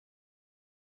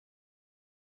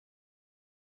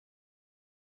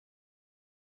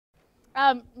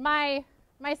My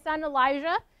son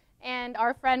Elijah and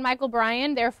our friend Michael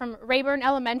Bryan, they're from Rayburn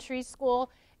Elementary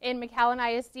School in McAllen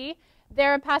ISD.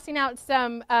 They're passing out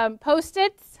some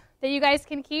Post-its that you guys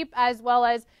can keep, as well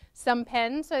as some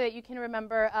pens so that you can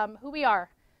remember who we are.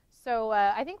 So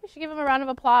I think we should give them a round of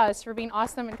applause for being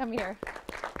awesome and coming here.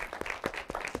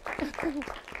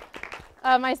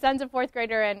 My son's a 4th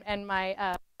grader, and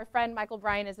my friend Michael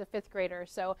Bryan is a 5th grader.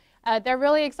 So they're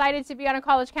really excited to be on a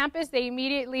college campus. They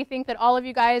immediately think that all of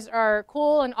you guys are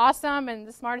cool and awesome and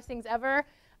the smartest things ever.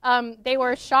 They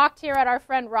were shocked here at our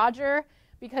friend Roger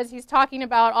because he's talking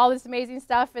about all this amazing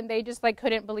stuff, and they just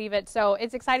couldn't believe it. So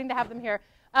it's exciting to have them here.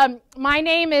 My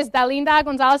name is Dalinda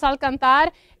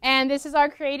Gonzalez-Alcantar, and this is our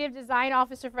Creative Design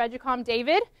Officer for eJucomm,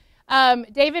 David.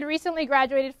 David recently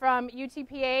graduated from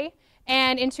UTPA,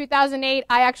 and in 2008,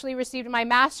 I actually received my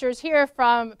master's here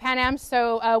from Pan Am,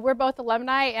 so we're both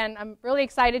alumni, and I'm really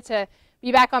excited to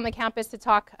be back on the campus to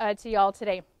talk to y'all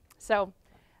today. So,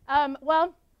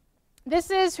 well, this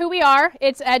is who we are.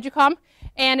 It's eJucomm,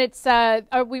 and it's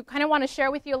we kind of want to share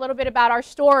with you a little bit about our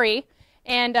story,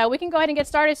 and we can go ahead and get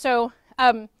started. So,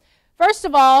 first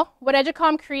of all, what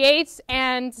eJucomm creates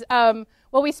and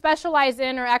what we specialize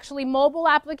in are actually mobile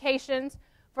applications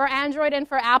for Android and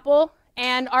for Apple.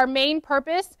 And our main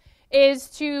purpose is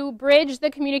to bridge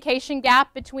the communication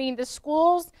gap between the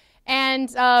schools and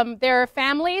their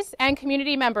families and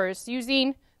community members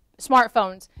using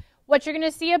smartphones. What you're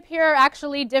going to see up here are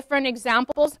actually different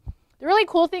examples. The really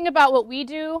cool thing about what we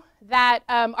do that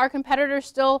our competitors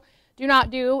still do not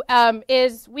do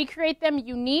is we create them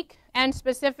unique and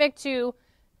specific to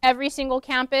every single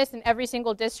campus and every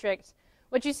single district.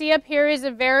 What you see up here is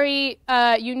a very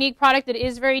unique product that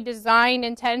is very design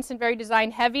intense and very design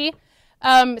heavy.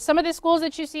 Some of the schools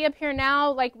that you see up here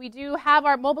now, we do have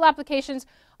our mobile applications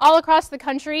all across the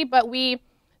country, but we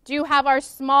do have our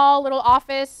small little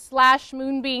office /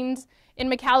 Moonbeams in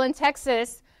McAllen,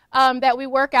 Texas, that we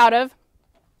work out of.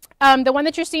 The one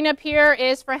that you're seeing up here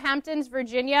is for Hamptons,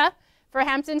 Virginia, for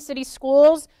Hampton City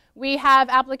Schools. We have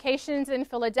applications in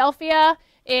Philadelphia,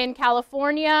 in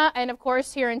California, and of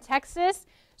course here in Texas.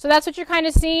 So that's what you're kind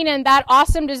of seeing, and that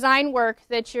awesome design work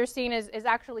that you're seeing is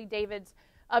actually David's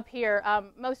up here.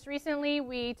 Most recently,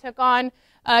 we took on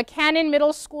Cannon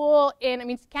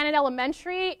Cannon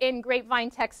Elementary in Grapevine,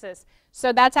 Texas.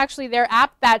 So that's actually their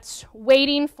app that's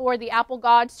waiting for the Apple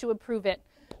gods to approve it.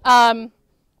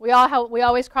 We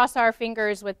always cross our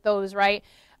fingers with those, right?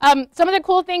 Some of the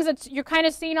cool things that you're kind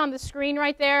of seeing on the screen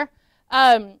right there,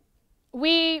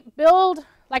 we build,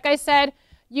 like I said,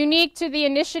 unique to the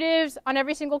initiatives on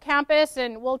every single campus,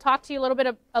 and we'll talk to you a little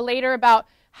bit later about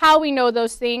how we know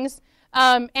those things.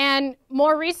 And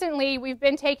more recently, we've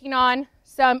been taking on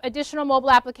some additional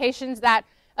mobile applications that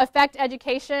affect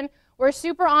education. We're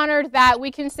super honored that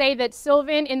we can say that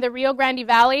Sylvan in the Rio Grande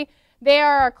Valley, they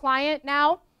are our client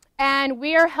now, and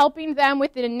we are helping them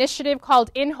with an initiative called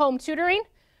In-Home Tutoring.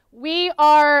 We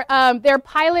are their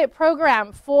pilot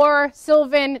program for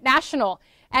Sylvan National.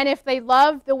 And if they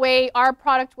love the way our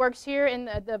product works here in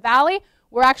the Valley,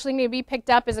 we're actually going to be picked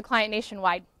up as a client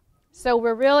nationwide. So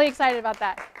we're really excited about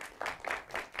that.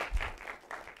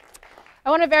 I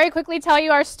want to very quickly tell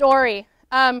you our story.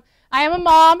 I am a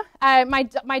mom.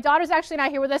 My daughter's actually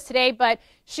not here with us today, but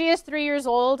she is 3 years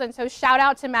old, and so shout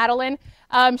out to Madeline.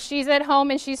 She's at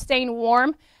home and she's staying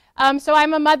warm. So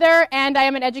I'm a mother and I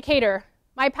am an educator.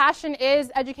 My passion is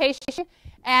education,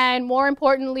 and more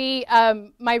importantly,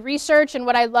 my research and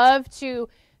what I love to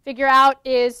figure out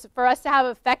is for us to have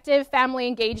effective family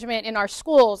engagement in our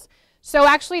schools. So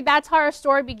actually, that's how our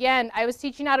story began. I was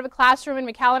teaching out of a classroom in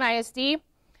McAllen ISD,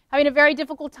 having a very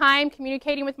difficult time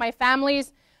communicating with my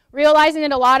families, realizing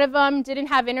that a lot of them didn't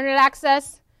have internet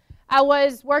access. I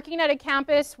was working at a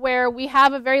campus where we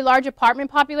have a very large apartment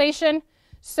population.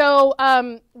 So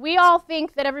we all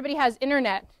think that everybody has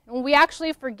internet, and we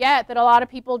actually forget that a lot of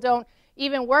people don't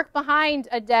even work behind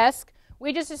a desk.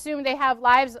 We just assume they have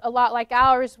lives a lot like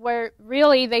ours, where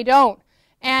really they don't.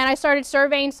 And I started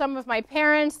surveying some of my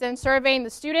parents, then surveying the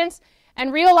students,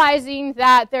 and realizing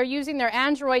that they're using their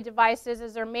Android devices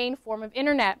as their main form of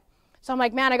internet. So I'm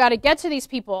like, man, I got to get to these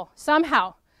people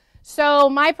somehow. So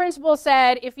my principal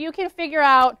said, if you can figure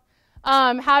out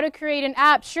how to create an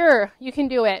app, sure, you can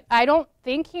do it. I don't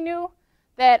think he knew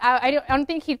that, I don't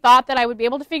think he thought that I would be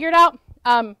able to figure it out.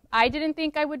 I didn't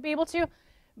think I would be able to,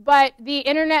 but the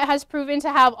internet has proven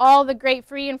to have all the great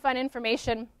free and fun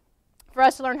information for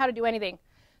us to learn how to do anything.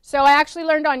 So I actually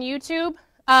learned on YouTube.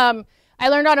 I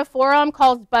learned on a forum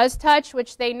called BuzzTouch,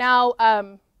 which they now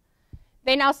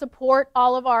support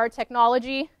all of our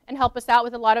technology and help us out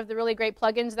with a lot of the really great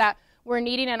plugins that we're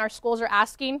needing and our schools are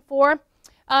asking for.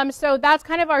 So that's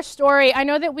kind of our story. I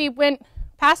know that we went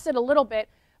past it a little bit,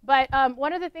 but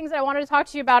one of the things that I wanted to talk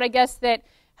to you about, I guess, that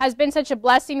has been such a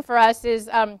blessing for us is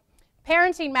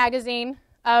Parenting Magazine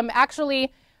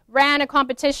actually ran a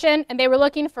competition, and they were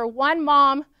looking for one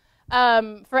mom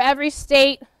for every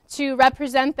state to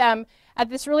represent them at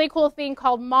this really cool thing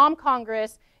called Mom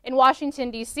Congress in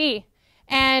Washington, D.C.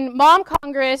 And Mom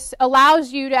Congress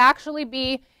allows you to actually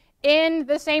be in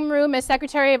the same room as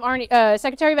Secretary of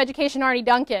Education Arne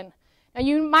Duncan. Now,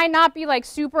 you might not be like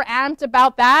super amped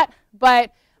about that,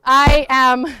 but I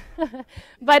am.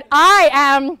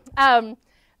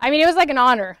 I mean, it was like an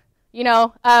honor, you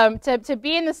know, to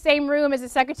be in the same room as the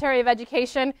Secretary of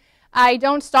Education. I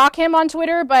don't stalk him on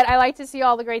Twitter, but I like to see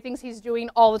all the great things he's doing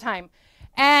all the time.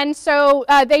 And so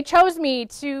they chose me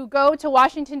to go to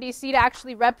Washington, D.C. to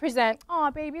actually represent. Oh,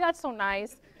 baby, that's so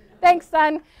nice. Thanks,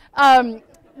 son.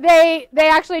 They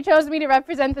actually chose me to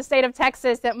represent the state of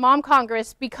Texas at Mom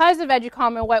Congress because of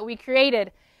eJucomm and what we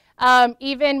created.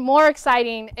 Even more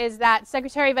exciting is that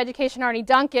Secretary of Education Arne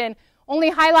Duncan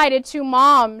only highlighted 2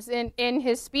 moms in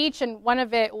his speech, and one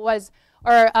of those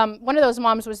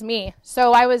moms was me.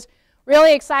 So I was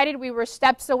really excited. We were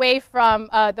steps away from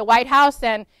the White House,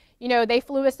 and you know, they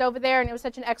flew us over there, and it was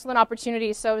such an excellent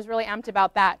opportunity, so I was really amped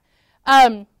about that.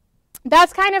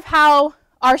 That's kind of how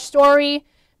our story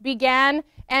began,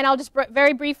 and I'll just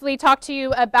very briefly talk to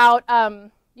you about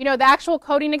you know, the actual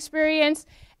coding experience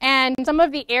and some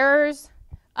of the errors,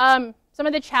 some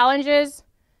of the challenges.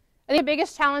 I think the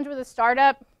biggest challenge with a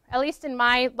startup, at least in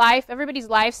my life, everybody's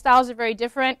lifestyles are very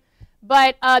different,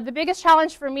 but the biggest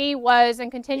challenge for me was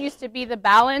and continues to be the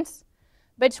balance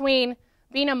between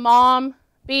being a mom,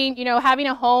 you know, having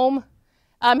a home,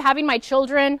 having my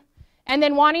children, and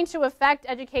then wanting to affect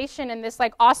education in this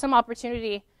like awesome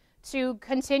opportunity to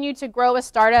continue to grow a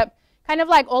startup, kind of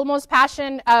like Almost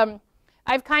Passion.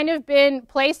 I've kind of been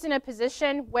placed in a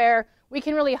position where we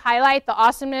can really highlight the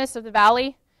awesomeness of the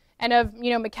Valley and of,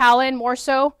 you know, McAllen more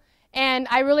so, and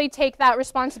I really take that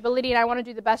responsibility, and I want to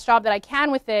do the best job that I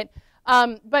can with it.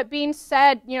 But being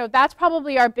said, you know, that's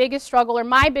probably our biggest struggle, or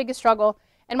my biggest struggle,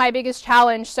 and my biggest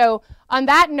challenge. So on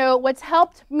that note, what's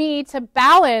helped me to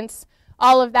balance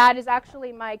all of that is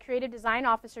actually my creative design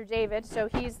officer, David. So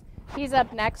he's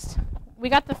up next. We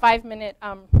got the 5-minute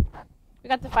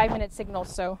signal.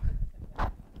 So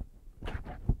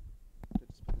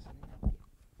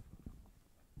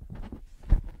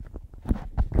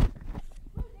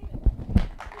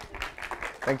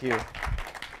thank you.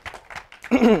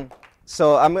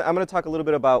 So I'm going to talk a little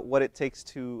bit about what it takes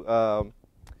to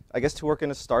I guess to work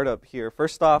in a startup here.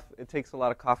 First off, it takes a lot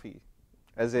of coffee,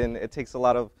 as in it takes a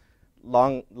lot of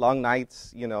long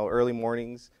nights, you know, early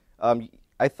mornings.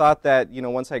 I thought that, you know,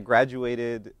 once I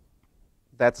graduated,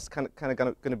 that's kind of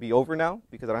going to be over now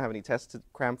because I don't have any tests to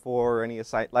cram for or any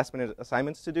last-minute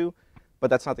assignments to do, but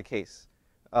that's not the case.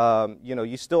 You know,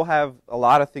 you still have a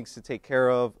lot of things to take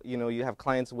care of. You know, you have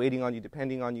clients waiting on you,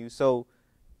 depending on you, so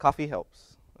coffee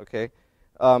helps, okay?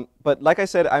 But like I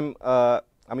said, I'm a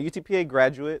UTPA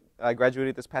graduate. I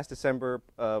graduated this past December,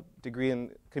 degree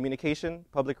in communication,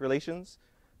 public relations,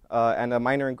 and a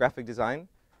minor in graphic design.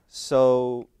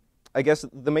 So I guess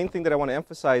the main thing that I want to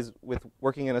emphasize with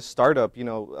working in a startup, you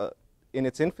know, in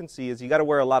its infancy is you got to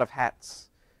wear a lot of hats,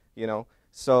 you know.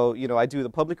 So, you know, I do the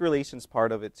public relations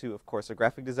part of it too, of course, the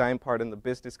graphic design part and the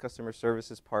business customer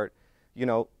services part. You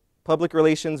know, public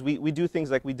relations, we do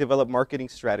things like we develop marketing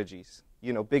strategies,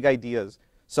 you know, big ideas.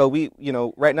 So we, you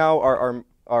know, right now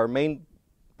our main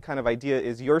kind of idea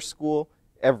is your school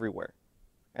everywhere.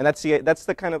 And that's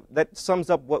the kind of, that sums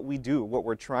up what we do, what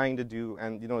we're trying to do,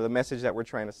 and, you know, the message that we're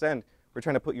trying to send. We're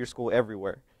trying to put your school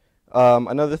everywhere.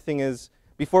 Another thing is,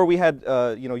 before we had,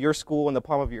 you know, your school in the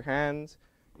palm of your hands,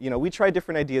 you know, we try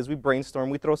different ideas, we brainstorm,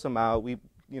 we throw some out, we,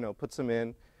 you know, put some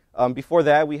in. Before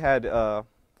that, we had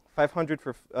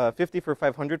 50 for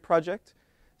 500 project.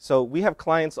 So we have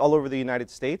clients all over the United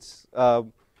States.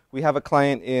 We have a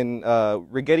client in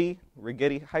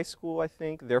Rigetti High School, I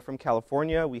think. They're from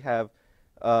California. We have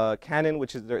Cannon,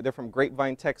 which is, they're from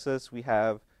Grapevine, Texas. We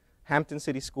have Hampton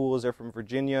City Schools, they're from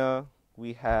Virginia.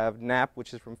 We have Knapp,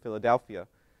 which is from Philadelphia.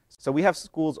 So we have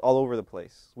schools all over the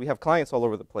place. We have clients all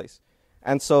over the place.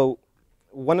 And so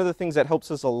one of the things that helps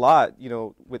us a lot, you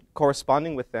know, with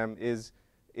corresponding with them is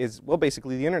well,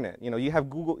 basically the internet. You know, you have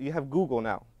Google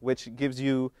now, which gives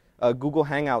you Google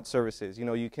Hangout services. You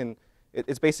know, you can,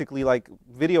 it's basically like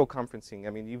video conferencing. I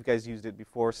mean, you guys used it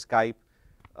before, Skype,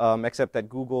 except that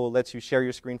Google lets you share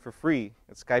your screen for free.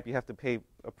 At Skype, you have to pay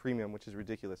a premium, which is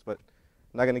ridiculous, but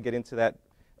I'm not going to get into that.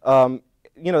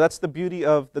 You know, that's the beauty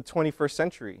of the 21st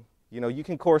century. You know, you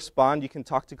can correspond, you can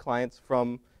talk to clients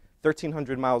from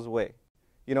 1,300 miles away.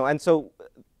 And so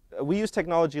we use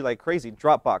technology like crazy.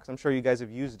 Dropbox, I'm sure you guys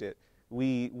have used it.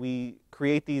 We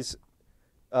create these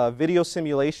video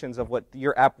simulations of what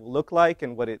your app will look like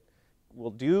and what it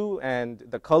will do and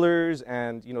the colors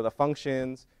and the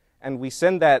functions, and we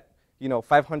send that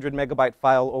 500 megabyte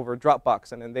file over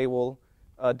Dropbox, and then they will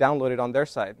download it on their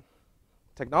side.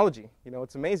 Technology,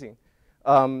 it's amazing.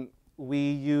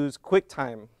 We use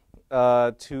QuickTime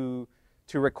to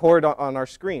record on our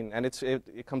screen, and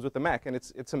it comes with the Mac, and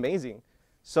it's amazing.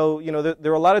 So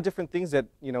there are a lot of different things that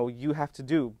you have to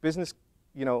do. Business,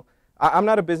 I'm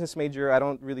not a business major. I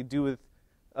don't really do with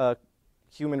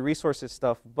human resources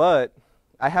stuff, but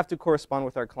I have to correspond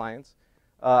with our clients.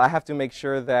 I have to make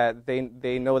sure that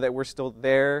they know that we're still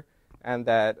there and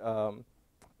that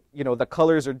the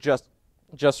colors are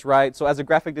just right. So as a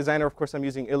graphic designer, of course, I'm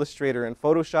using Illustrator and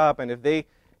Photoshop, and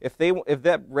if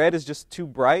that red is just too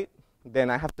bright,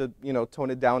 then I have to tone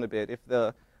it down a bit. If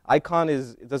the icon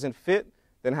doesn't fit,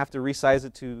 then I have to resize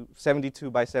it to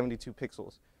 72 by 72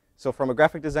 pixels. So from a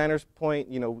graphic designer's point,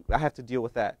 I have to deal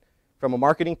with that. From a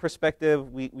marketing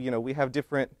perspective, we have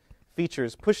different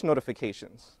features, push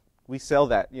notifications. We sell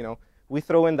that. We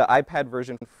throw in the iPad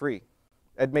version free.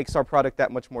 It makes our product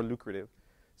that much more lucrative.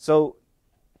 So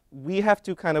we have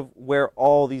to kind of wear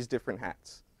all these different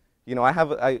hats.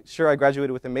 Sure, I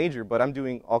graduated with a major, but I'm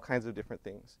doing all kinds of different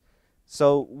things.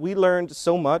 So we learned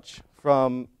so much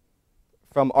from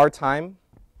our time,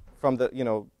 from the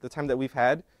time that we've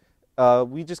had.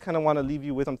 We just kind of want to leave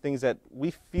you with some things that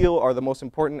we feel are the most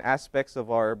important aspects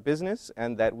of our business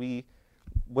and that we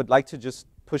would like to just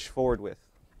push forward with.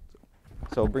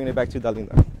 So bring it back to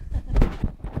Dalinda.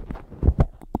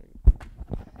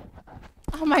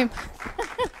 Oh,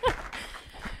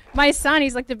 my son,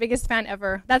 he's like the biggest fan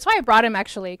ever. That's why I brought him,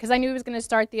 actually, because I knew he was going to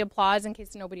start the applause in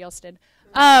case nobody else did.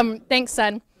 Thanks,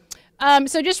 son.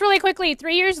 So just really quickly,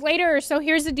 3 years later, so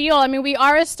here's the deal. I mean, we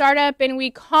are a startup, and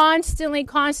we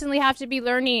constantly have to be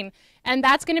learning. And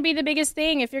that's going to be the biggest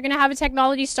thing. If you're going to have a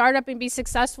technology startup and be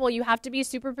successful, you have to be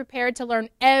super prepared to learn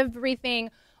everything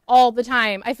all the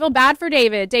time. I feel bad for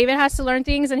David. David has to learn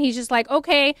things, and he's just like,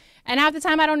 okay. And half the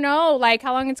time, I don't know like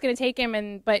how long it's going to take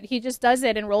him, but he just does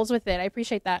it and rolls with it. I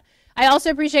appreciate that. I also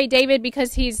appreciate David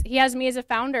because he has me as a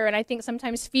founder, and I think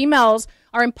sometimes females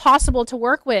are impossible to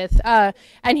work with.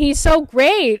 And he's so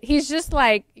great. He's just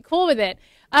like cool with it.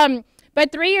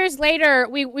 But 3 years later,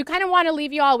 we kind of want to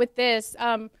leave you all with this.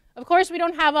 Of course, we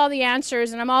don't have all the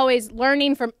answers, and I'm always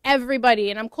learning from everybody,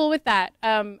 and I'm cool with that.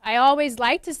 I always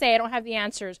like to say I don't have the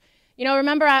answers.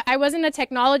 Remember, I wasn't a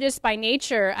technologist by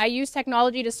nature. I used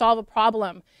technology to solve a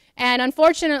problem. And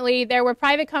unfortunately, there were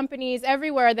private companies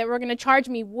everywhere that were going to charge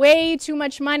me way too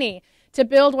much money to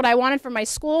build what I wanted for my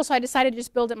school, so I decided to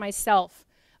just build it myself.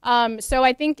 So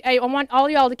I think I want all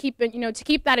y'all to keep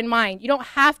that in mind. You don't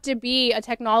have to be a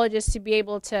technologist to be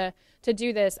able to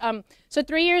do this. So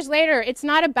 3 years later, it's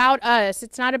not about us.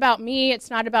 It's not about me.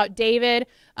 It's not about David.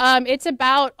 It's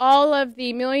about all of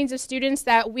the millions of students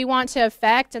that we want to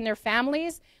affect and their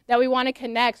families that we want to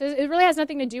connect. So it really has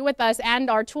nothing to do with us and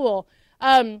our tool.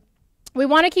 We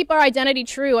want to keep our identity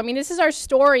true. I mean, this is our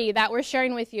story that we're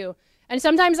sharing with you. And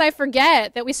sometimes I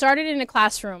forget that we started in a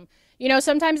classroom.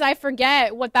 Sometimes I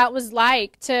forget what that was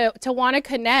like to want to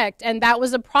connect, and that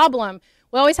was a problem.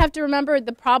 We always have to remember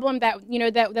the problem that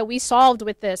that we solved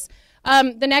with this.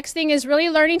 The next thing is really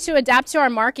learning to adapt to our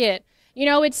market.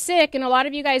 It's sick, and a lot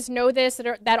of you guys know this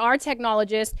that are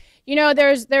technologists.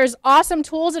 There's awesome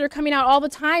tools that are coming out all the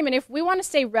time, and if we want to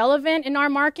stay relevant in our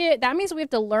market, that means we have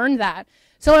to learn that.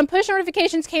 So when push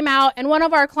notifications came out, and one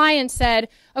of our clients said,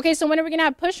 okay, so when are we going to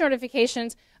have push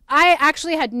notifications? I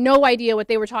actually had no idea what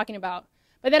they were talking about.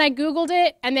 But then I Googled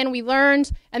it, and then we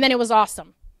learned, and then it was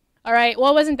awesome. All right,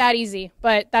 well, it wasn't that easy,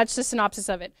 but that's the synopsis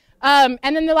of it. And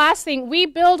then the last thing, we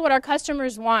build what our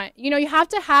customers want. You have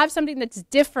to have something that's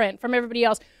different from everybody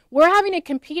else. We're having to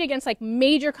compete against like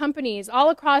major companies all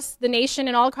across the nation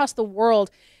and all across the world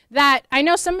that I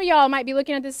know some of y'all might be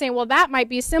looking at this saying, well, that might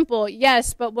be simple.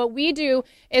 Yes, but what we do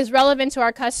is relevant to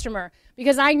our customer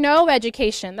because I know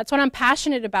education. That's what I'm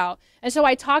passionate about. And so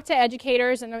I talk to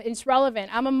educators and it's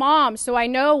relevant. I'm a mom, so I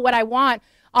know what I want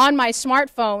on my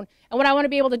smartphone and what I want to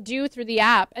be able to do through the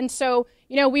app. And so,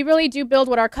 we really do build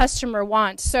what our customer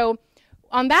wants. So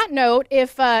on that note,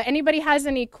 if anybody has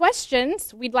any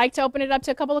questions, we'd like to open it up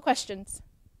to a couple of questions.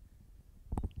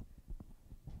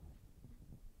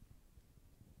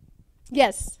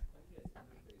 Yes.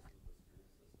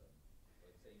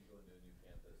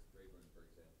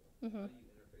 Mm-hmm. How do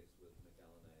you interface with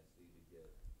McAllen ISD to get,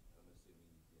 I'm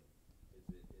assuming,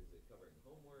 is it covering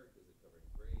homework, is it covering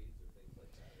grades or things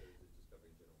like that, or is it just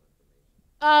covering general information?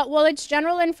 Well, it's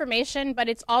general information, but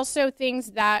it's also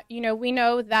things that, we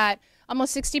know that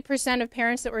almost 60% of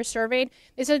parents that were surveyed,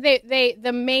 they said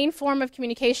the main form of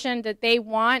communication that they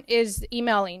want is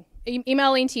emailing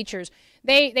teachers.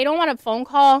 They don't want a phone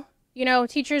call.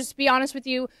 Teachers, be honest with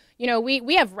you,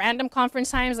 we have random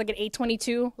conference times like at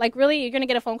 8:22. Like, really, you're going to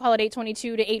get a phone call at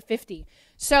 8:22 to 8:50.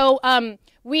 So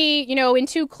in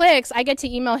 2 clicks, I get to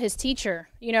email his teacher,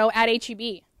 at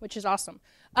HEB, which is awesome.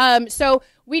 So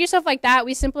we do stuff like that.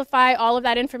 We simplify all of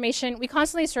that information. We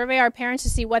constantly survey our parents to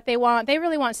see what they want. They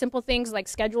really want simple things like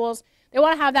schedules. They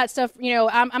want to have that stuff.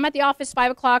 I'm at the office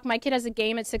 5 o'clock. My kid has a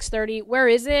game at 6:30. Where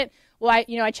is it? Well,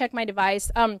 I check my device.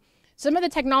 Some of the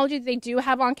technology that they do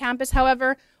have on campus,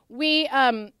 however, we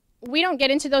don't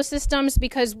get into those systems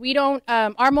because we don't.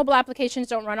 Our mobile applications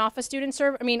don't run off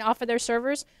off of their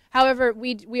servers. However,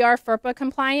 we are FERPA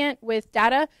compliant with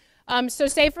data. So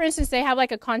say, for instance, they have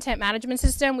like a content management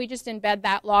system. We just embed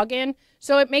that login.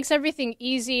 So it makes everything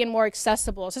easy and more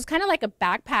accessible. So it's kind of like a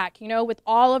backpack, with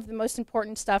all of the most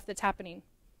important stuff that's happening.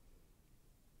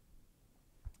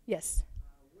 Yes?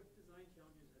 What design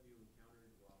challenges have you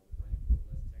encountered while designing for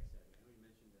less tech savvy? I know you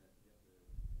mentioned that you have to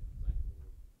design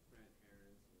for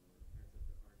grandparents or parents that aren't as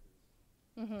tech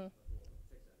savvy.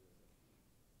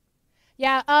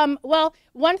 Yeah. Well,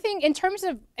 one thing in terms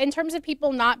of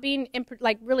people not being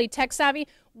really tech savvy,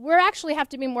 we're actually have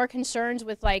to be more concerned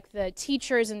with like the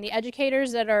teachers and the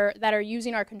educators that are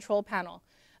using our control panel,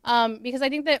 because I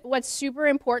think that what's super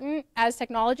important as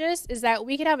technologists is that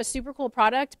we could have a super cool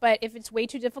product, but if it's way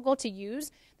too difficult to use,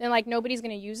 then like nobody's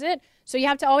going to use it. So you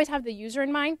have to always have the user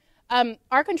in mind.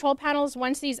 Our control panels,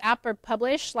 once these apps are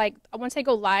published, like once they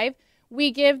go live, we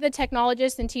give the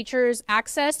technologists and teachers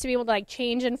access to be able to like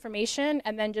change information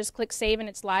and then just click save and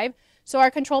it's live. So our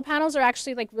control panels are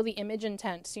actually like really image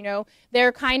intense,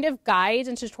 They're kind of guides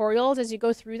and tutorials as you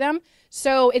go through them.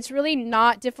 So it's really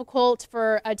not difficult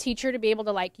for a teacher to be able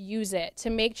to like use it to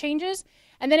make changes.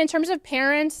 And then in terms of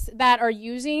parents that are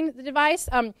using the device,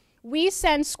 we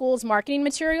send schools marketing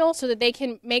material so that they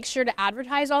can make sure to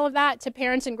advertise all of that to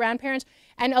parents and grandparents.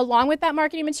 And along with that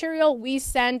marketing material, we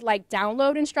send like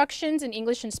download instructions in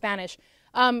English and Spanish.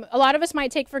 A lot of us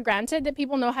might take for granted that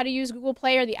people know how to use Google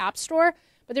Play or the App Store,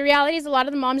 but the reality is a lot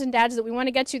of the moms and dads that we want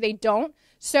to get to, they don't.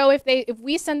 So if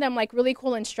we send them like really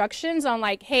cool instructions on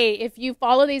like, hey, if you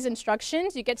follow these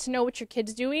instructions, you get to know what your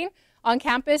kid's doing on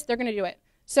campus, they're going to do it.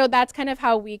 So that's kind of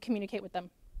how we communicate with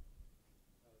them.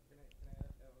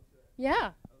 Yeah. You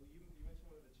mentioned one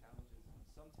of the challenges.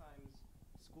 Sometimes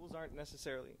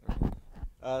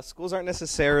schools aren't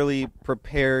necessarily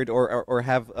prepared or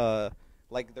have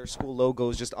like their school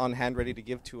logos just on hand ready to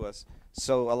give to us.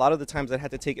 So a lot of the times I had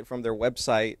to take it from their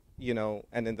website,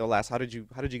 and then they'll ask, how did you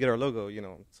get our logo?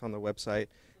 It's on their website.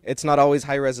 It's not always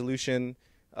high resolution.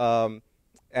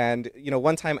 And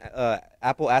one time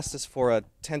Apple asked us for a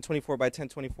 1024 by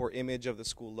 1024 image of the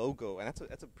school logo, and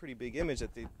that's a pretty big image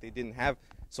that they didn't have.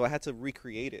 So I had to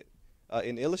recreate it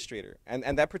in Illustrator,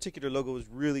 and that particular logo was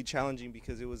really challenging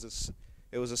because it was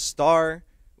a star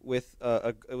with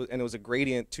it was a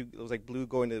gradient it was like blue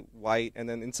going to white, and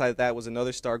then inside that was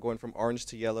another star going from orange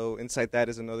to yellow. Inside that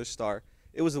is another star.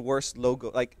 It was the worst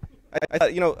logo. Like I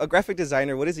thought, a graphic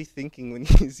designer, what is he thinking when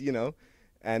he's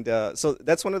And so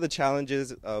that's one of the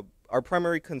challenges. Our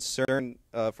primary concern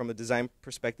from a design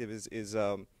perspective is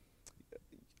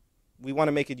we want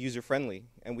to make it user-friendly,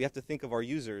 and we have to think of our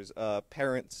users,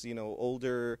 parents,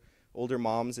 older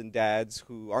moms and dads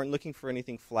who aren't looking for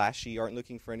anything flashy, aren't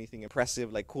looking for anything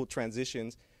impressive, like cool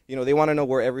transitions. They want to know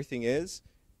where everything is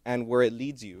and where it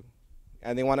leads you,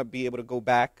 and they want to be able to go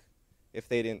back if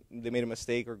they made a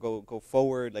mistake, or go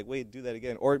forward, like, wait, do that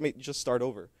again, or just start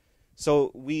over.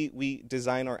 So we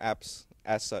design our apps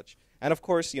as such. And of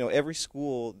course, every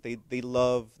school, they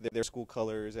love their school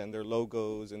colors and their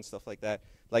logos and stuff like that.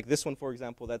 Like this one, for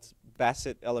example, that's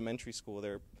Bassett Elementary School.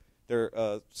 Their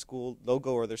school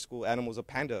logo or their school animal is a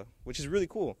panda, which is really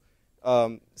cool.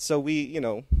 So we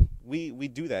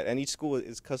do that, and each school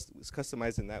is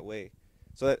customized in that way.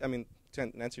 So that,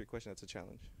 to answer your question, that's a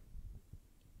challenge.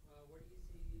 Where do you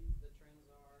see the trends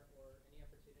are, or any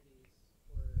opportunities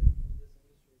in this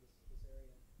industry, this area?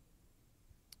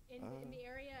 In the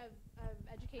area of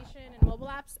education and mobile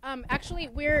apps, actually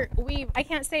I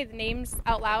can't say the names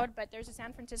out loud, but there's a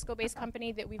San Francisco-based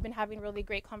company that we've been having really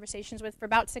great conversations with for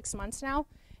about 6 months now,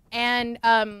 and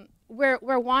we're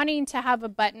wanting to have a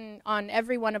button on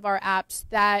every one of our apps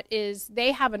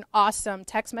they have an awesome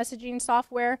text messaging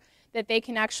software that they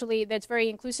can that's very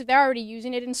inclusive. They're already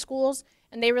using it in schools,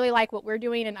 and they really like what we're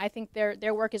doing, and I think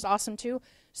their work is awesome too.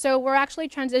 So we're actually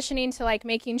transitioning to like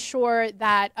making sure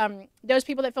that those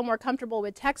people that feel more comfortable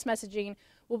with text messaging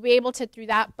will be able to, through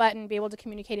that button, be able to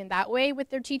communicate in that way with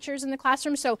their teachers in the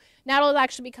classroom. So now it'll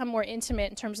actually become more intimate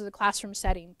in terms of the classroom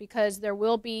setting, because there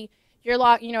will be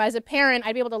as a parent,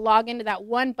 I'd be able to log into that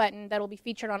one button that will be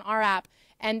featured on our app,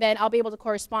 and then I'll be able to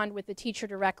correspond with the teacher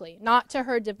directly. Not to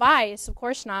her device, of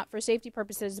course not, for safety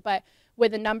purposes, but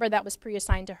with a number that was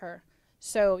pre-assigned to her.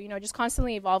 So, just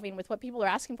constantly evolving with what people are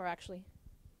asking for, actually.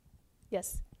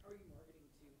 Yes? How are you marketing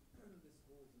to the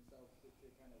schools themselves to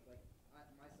kind of, like,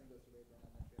 my son goes to Rayburn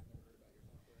Elementary, I've never heard about your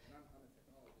software, and I'm a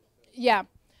technologist. So. Yeah.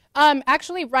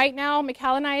 Actually, right now,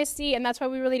 McAllen ISD, and that's why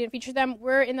we really didn't feature them,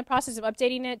 we're in the process of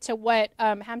updating it to what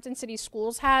Hampton City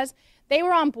Schools has. They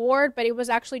were on board, but it was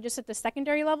actually just at the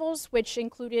secondary levels, which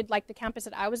included like the campus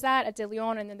that I was at De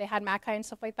Leon, and then they had Mackay and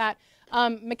stuff like that.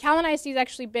 McAllen ISD has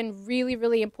actually been really,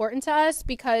 really important to us,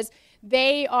 because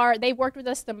they've worked with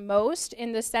us the most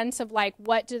in the sense of like,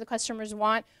 what do the customers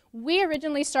want? We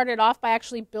originally started off by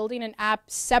actually building an app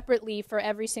separately for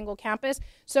every single campus.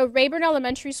 So Rayburn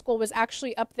Elementary School was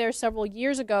actually up there several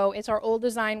years ago. It's our old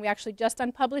design. We actually just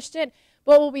unpublished it.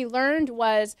 But what we learned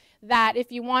was that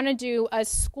if you want to do a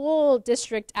school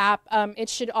district app, it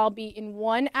should all be in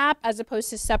one app as opposed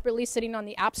to separately sitting on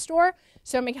the App Store.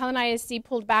 So McAllen ISD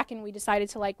pulled back, and we decided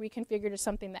to like reconfigure to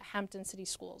something that Hampton City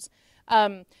Schools.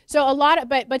 But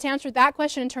to answer that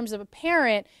question in terms of a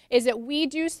parent, is that we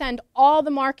do send all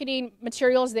the marketing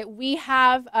materials that we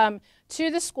have to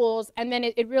the schools, and then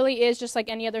it really is just like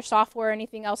any other software or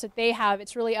anything else that they have.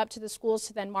 It's really up to the schools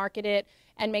to then market it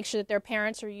and make sure that their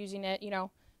parents are using it,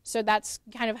 So that's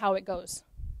kind of how it goes.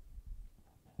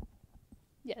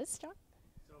 Yes, John?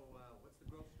 So what's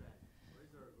the growth strategy? Or is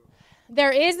there a growth strategy?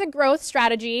 There is a growth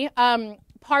strategy.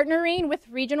 Partnering with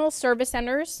regional service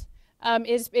centers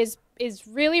is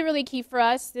really, really key for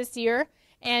us this year.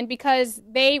 And because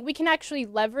we can actually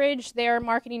leverage their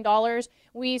marketing dollars,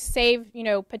 we save,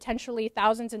 potentially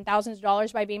thousands and thousands of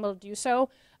dollars by being able to do so.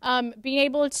 Being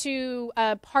able to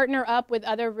partner up with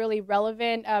other really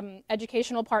relevant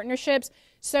educational partnerships,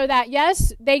 so that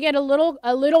yes, they get a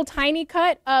little tiny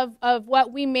cut of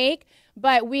what we make,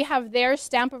 but we have their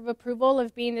stamp of approval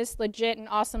of being this legit and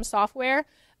awesome software.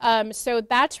 So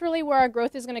that's really where our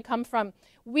growth is going to come from.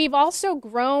 We've also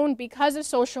grown because of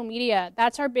social media.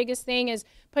 That's our biggest thing, is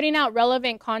putting out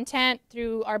relevant content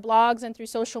through our blogs and through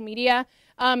social media.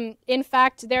 In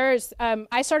fact,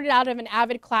 I started out of an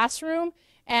Avid classroom,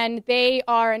 and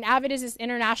Avid is this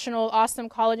international awesome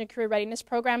college and career readiness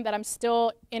program that I'm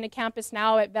still in a campus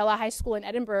now at Vela High School in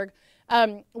Edinburgh.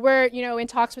 We're in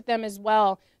talks with them as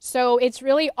well. So it's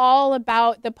really all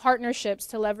about the partnerships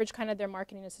to leverage kind of their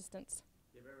marketing assistance.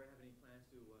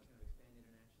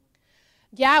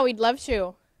 Yeah, we'd love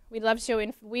to. We'd love to.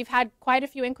 And we've had quite a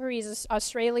few inquiries.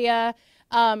 Australia,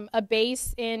 a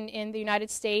base in the United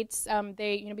States.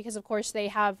 Because of course they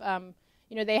have,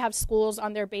 they have schools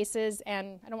on their bases,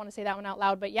 and I don't want to say that one out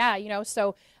loud, but yeah,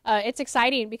 so it's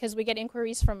exciting because we get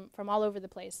inquiries from all over the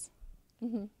place.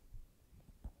 Mm-hmm.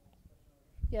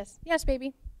 Yes,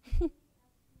 baby.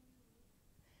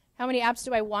 How many apps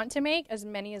do I want to make? As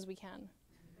many as we can.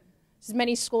 As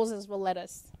many schools as will let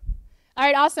us. All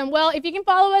right, awesome. Well, if you can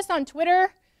follow us on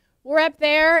Twitter, we're up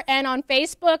there, and on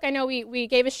Facebook. I know we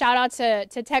gave a shout out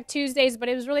to Tech Tuesdays, but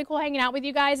it was really cool hanging out with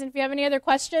you guys. And if you have any other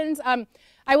questions,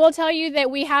 I will tell you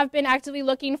that we have been actively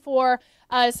looking for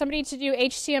somebody to do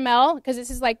HTML, because this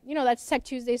is like, that's Tech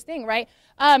Tuesdays thing, right?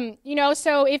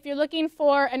 So if you're looking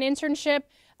for an internship,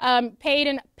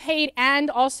 paid and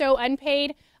also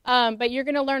unpaid, but you're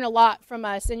going to learn a lot from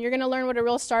us, and you're going to learn what a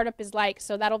real startup is like,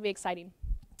 so that'll be exciting.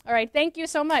 All right, thank you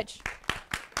so much.